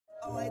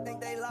I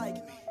think they like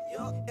me.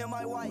 In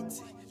my white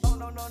tee. Oh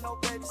no,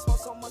 baby, smoke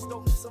so much,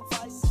 don't need some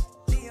vice.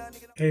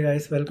 Hey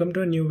guys, welcome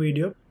to a new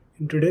video.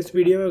 In today's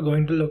video, we're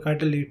going to look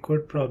at a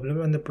Leetcode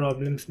problem, and the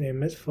problem's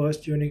name is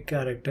first unique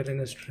character in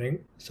a string.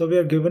 So we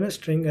are given a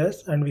string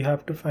S and we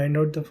have to find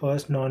out the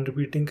first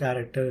non-repeating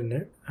character in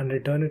it and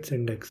return its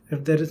index.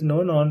 If there is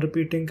no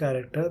non-repeating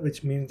character,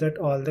 which means that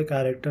all the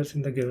characters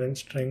in the given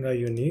string are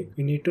unique,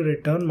 we need to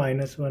return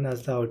 -1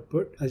 as the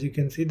output. As you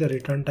can see, the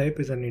return type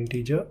is an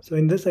integer. So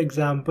in this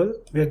example,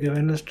 we are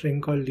given a string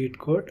called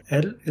Leetcode.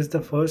 L is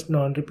the first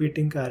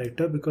non-repeating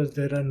character because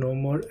there are no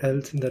more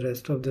L's in the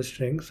rest of the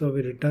string. So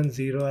we return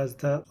 0 as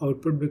the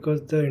output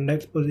because the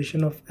index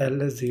position of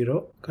L is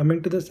 0.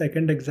 Coming to the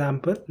second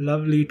example,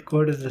 love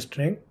Leetcode is the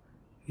string.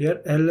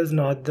 Here L is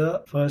not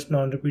the first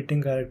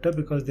non-repeating character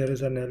because there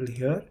is an L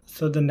here.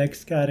 So the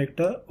next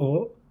character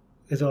O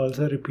is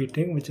also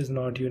repeating, which is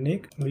not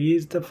unique. V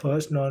is the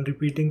first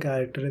non-repeating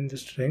character in the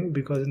string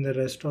because in the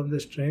rest of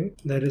the string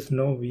there is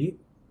no V.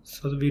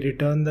 So we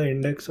return the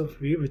index of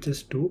V, which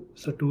is 2.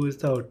 So 2 is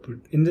the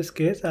output. In this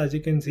case, as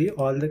you can see,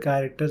 all the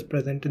characters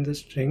present in the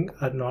string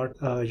are not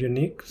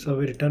unique. So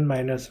we return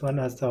 -1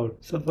 as the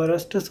output. So for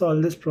us to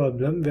solve this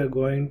problem, we are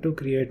going to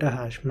create a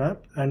hash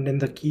map, and in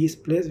the keys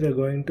place, we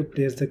are going to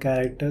place the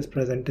characters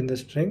present in the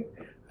string,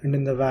 and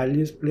in the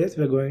values place,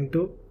 we are going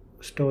to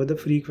store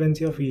the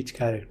frequency of each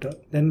character.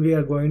 Then we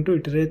are going to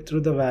iterate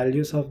through the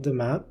values of the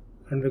map,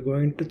 and we're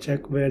going to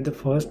check where the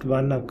first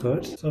 1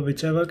 occurs. So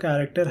whichever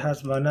character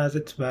has 1 as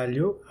its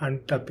value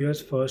and it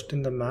appears first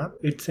in the map,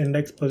 its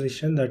index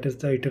position, that is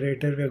the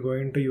iterator we are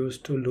going to use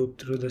to loop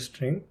through the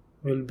string,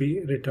 will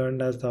be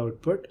returned as the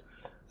output.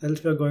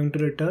 Else we are going to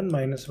return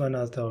 -1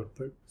 as the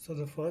output. So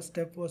the first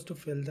step was to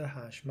fill the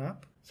hash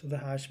map. So the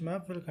hash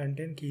map will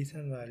contain keys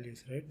and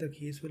values, right? The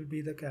keys will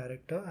be the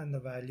character and the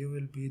value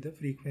will be the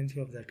frequency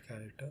of that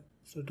character.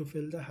 So to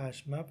fill the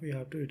hash map, we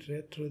have to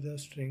iterate through the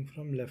string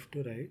from left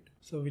to right.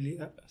 So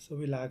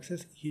we'll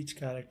access each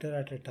character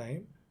at a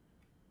time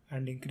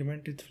and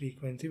increment its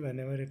frequency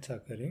whenever it's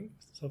occurring.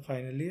 So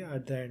finally,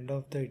 at the end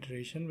of the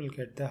iteration, we'll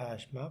get the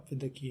hash map with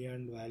the key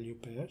and value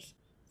pairs.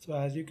 So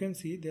as you can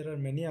see, there are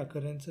many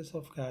occurrences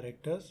of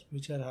characters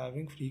which are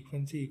having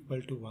frequency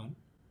equal to 1.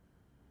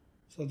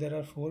 So there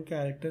are 4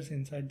 characters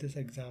inside this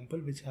example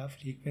which have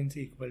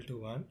frequency equal to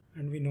 1,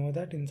 and we know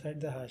that inside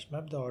the hash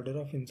map the order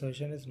of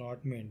insertion is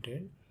not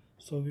maintained.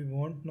 So we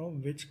won't know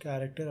which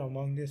character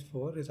among these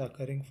 4 is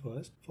occurring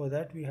first. For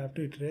that we have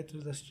to iterate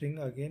through the string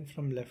again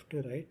from left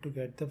to right to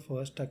get the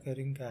first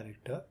occurring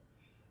character.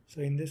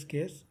 So in this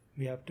case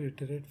we have to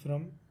iterate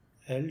from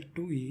L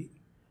to E.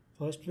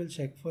 First we'll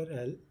check for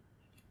L.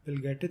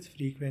 We'll get its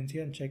frequency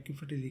and check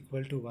if it is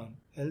equal to 1.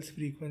 L's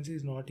frequency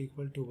is not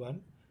equal to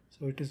 1,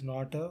 so it is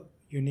not a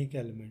unique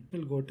element.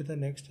 We'll go to the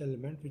next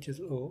element, which is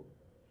O.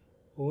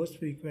 O's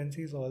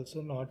frequency is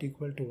also not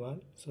equal to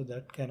 1, so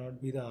that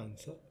cannot be the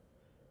answer.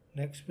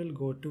 Next we'll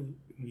go to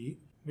V.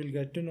 We'll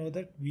get to know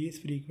that V's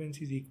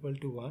frequency is equal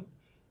to 1,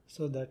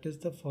 so that is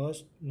the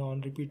first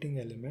non-repeating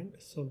element.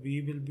 So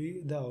V will be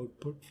the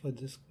output for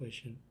this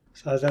question.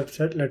 So as I've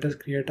said, let us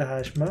create a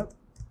hash map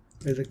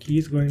where the key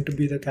is going to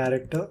be the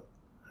character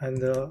and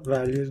the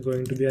value is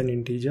going to be an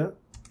integer.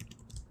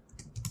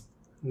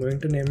 I'm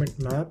going to name it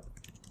map.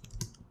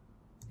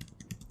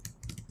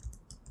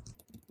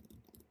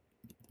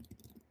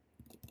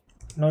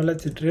 Now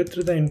let's iterate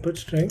through the input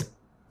string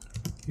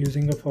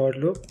using a for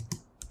loop.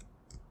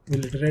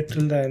 We'll iterate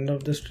till the end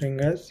of the string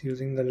as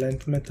using the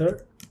length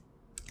method.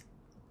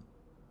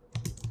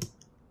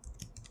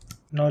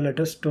 Now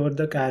let us store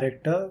the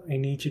character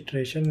in each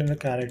iteration in a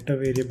character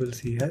variable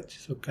ch.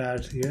 So char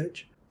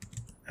ch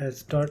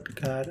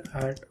s.char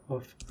add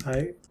of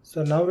I.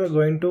 So now we are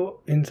going to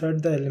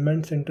insert the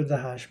elements into the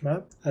hash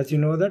map. As you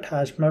know that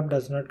hash map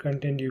does not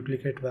contain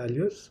duplicate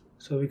values.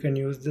 So we can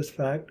use this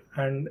fact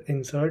and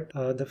insert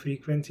the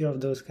frequency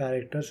of those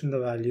characters in the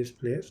values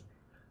place.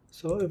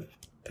 So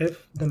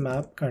if the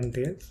map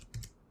contains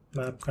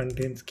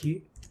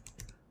key,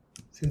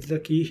 since the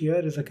key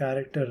here is a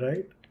character,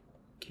 right?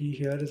 Key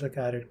here is a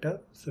character.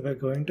 So we're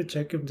going to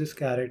check if this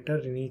character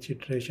in each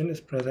iteration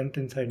is present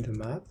inside the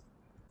map.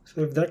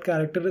 So if that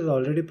character is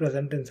already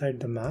present inside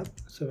the map,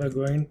 so we're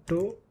going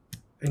to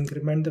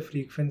increment the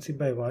frequency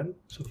by 1.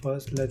 So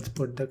first let's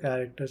put the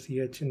character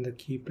ch in the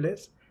key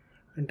place,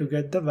 and to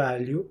get the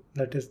value,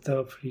 that is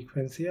the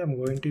frequency, I'm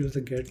going to use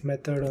the get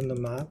method on the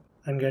map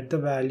and get the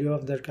value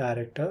of that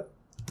character.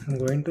 I'm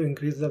going to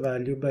increase the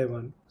value by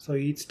 1. So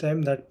each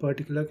time that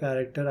particular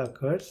character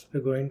occurs,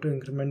 we're going to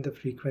increment the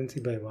frequency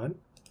by 1.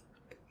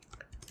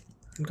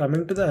 And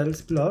coming to the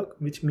else block,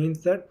 which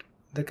means that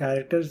the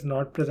character is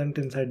not present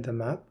inside the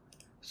map.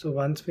 So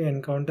once we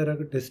encounter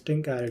a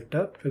distinct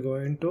character, we're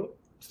going to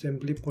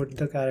simply put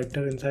the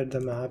character inside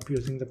the map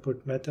using the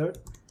put method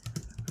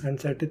and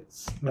set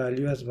its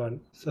value as 1.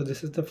 So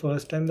this is the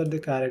first time that the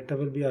character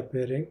will be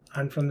appearing,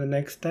 and from the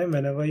next time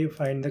whenever you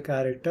find the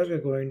character, we're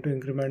going to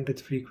increment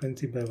its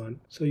frequency by 1.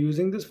 So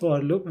using this for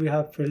loop, we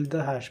have filled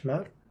the hash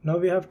map. Now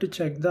we have to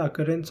check the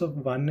occurrence of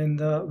 1 in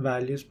the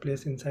values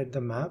place inside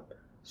the map.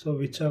 So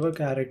whichever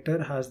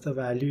character has the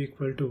value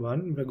equal to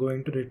 1, we're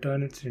going to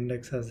return its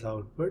index as the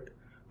output.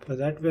 For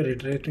that, we're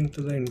iterating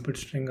to the input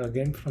string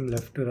again from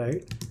left to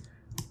right.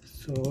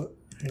 So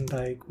int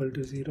I equal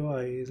to 0,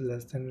 I is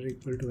less than or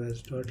equal to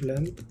s dot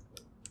length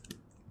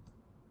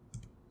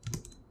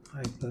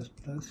I plus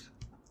plus.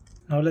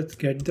 Now let's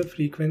get the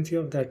frequency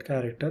of that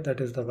character,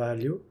 that is the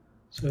value.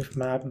 So if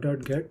map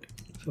dot get,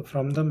 so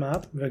from the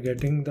map we're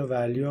getting the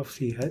value of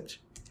ch.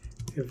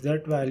 If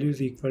that value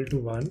is equal to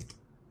 1,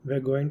 we're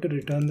going to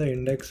return the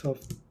index of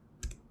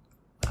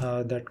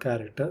that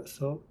character.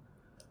 So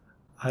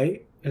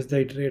I is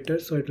the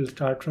iterator, so it will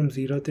start from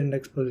 0th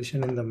index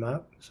position in the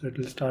map. So it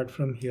will start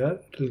from here,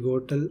 it will go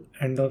till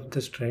end of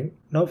the string.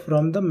 Now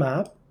from the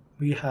map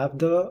we have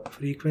the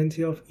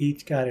frequency of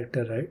each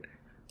character, right?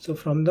 So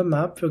from the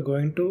map we're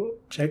going to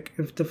check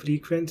if the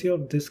frequency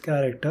of this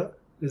character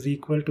is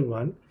equal to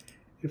 1.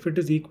 If it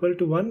is equal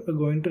to 1, we're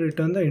going to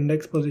return the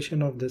index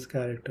position of this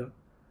character.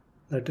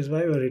 That is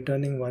why we're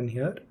returning 1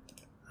 here.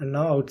 And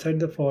now outside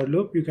the for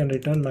loop you can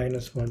return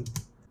 -1,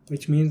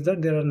 which means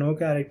that there are no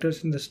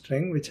characters in the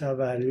string which have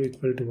value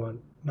equal to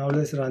 1. Now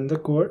let's run the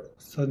code.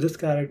 So this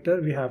character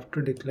we have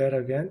to declare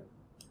again.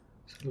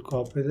 So we'll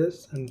copy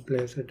this and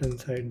place it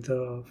inside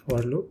the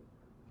for loop.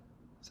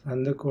 So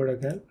run the code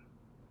again.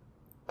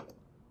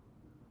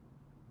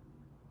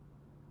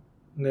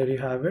 There you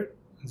have it.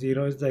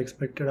 0 is the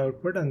expected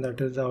output, and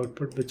that is the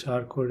output which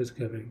our code is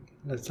giving.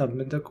 Let's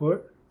submit the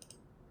code.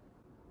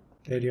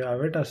 There you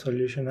have it, our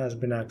solution has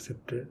been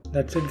accepted.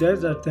 That's it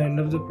guys, that's the end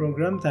of the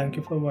program. Thank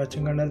you for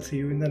watching and I'll see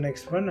you in the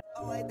next one.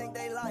 Oh, I think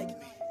they like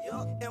me.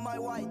 Yo, in my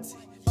white tee.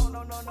 Oh,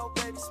 no,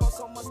 baby. Smoke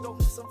so much, don't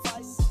need some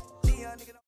vice.